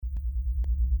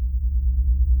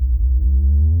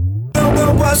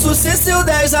posso ser seu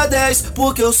 10 a 10,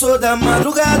 porque eu sou da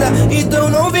madrugada. Então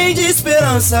não vem de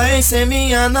esperança em ser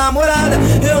minha namorada.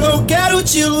 Eu não quero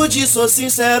te iludir, sou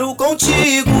sincero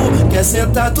contigo. Quer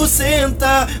sentar, tu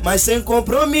senta, mas sem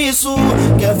compromisso.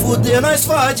 Quer fuder, nós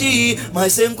fode,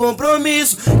 mas sem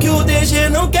compromisso. Que o DG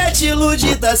não quer te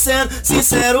iludir, tá sendo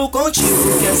sincero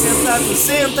contigo. Quer sentar, tu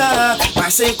senta,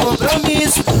 mas sem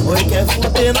compromisso. Oi, quer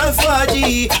fuder, nós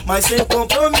fode, mas sem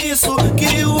compromisso.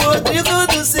 Que o Rodrigo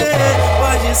do C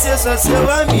pode ser só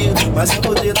seu amigo, mas quer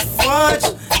fuder, tu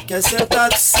fode. Quer sentar,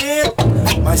 tu senta,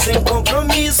 mas sem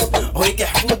compromisso. Oi,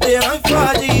 quer fuder, nós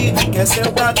fode. Quer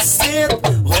sentar, tu senta,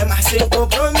 oi, mas sem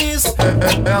compromisso.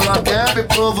 Ela quer me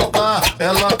provocar,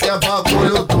 ela quer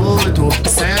bagulho doido.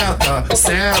 Senta,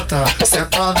 senta,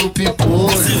 senta no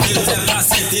pimpolho.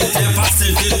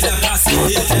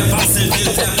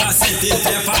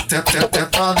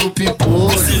 Tenta no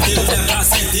pimpolho.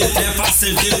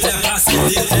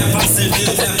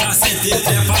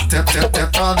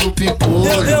 Tenta no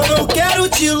pimpolho. Eu não quero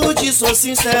te iludir, sou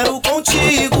sincero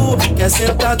contigo. Quer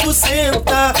sentar, tu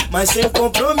senta, mas sem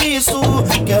compromisso.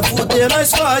 Quer fuder,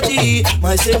 nós fode,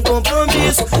 mas sem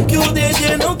compromisso. Que o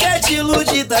DG não quer te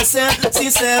iludir, tá sendo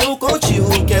sincero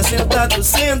contigo. Quer sentar, tu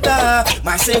senta,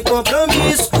 mas sem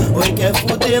compromisso. Oi, quer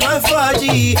fuder, nós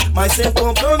fode, mas sem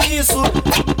compromisso.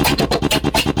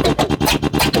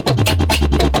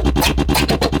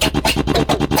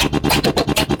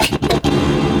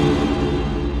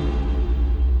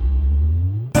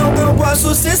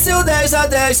 Posso ser seu 10 a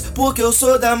 10, porque eu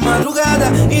sou da madrugada.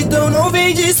 Então não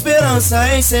vem de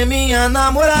esperança em ser minha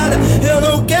namorada. Eu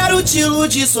não quero te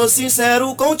iludir, sou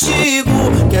sincero contigo.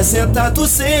 Quer sentar, tu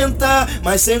senta,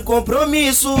 mas sem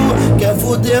compromisso. Quer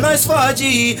fuder, nós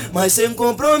fode, mas sem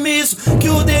compromisso. Que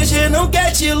o DG não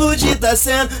quer te iludir, tá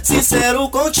sendo sincero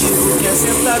contigo. Quer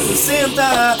sentar, tu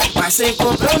senta, mas sem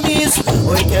compromisso.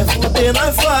 Oi, quer fuder,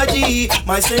 nós fode,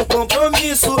 mas sem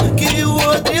compromisso. Que o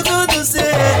Rodrigo do C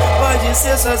pode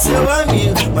ser só seu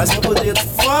amigo, mas quer fuder,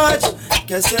 tu fode.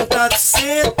 Quer sentar, tu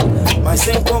senta, mas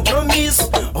sem compromisso.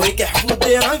 Oi, quer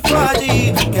fuder, nós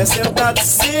fode. Quer sentar, tu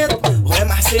senta, oi,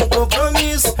 mas sem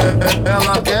compromisso.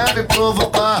 Ela quer me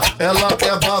provocar, ela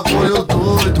quer bagulho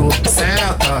doido.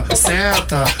 Senta,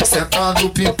 senta, senta no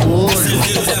pimpolho.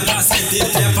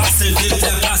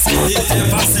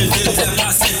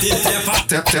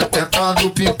 Tenta no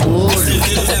pimpolho.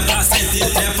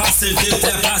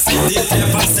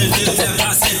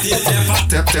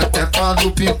 Tenta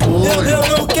no pimpolho.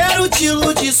 Eu não quero te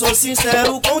iludir, sou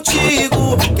sincero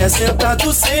contigo. Quer sentar,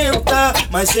 tu senta,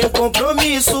 mas sem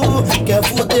compromisso. Quer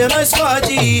fuder, nós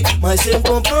fode, mas sem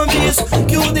compromisso.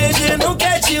 Que o DG não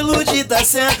quer te iludir, tá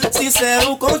sendo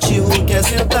sincero contigo. Quer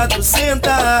sentar, tu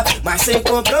senta, mas sem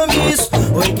compromisso.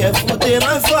 Oi, quer fuder,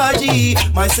 nós fode,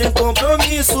 mas sem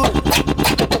compromisso.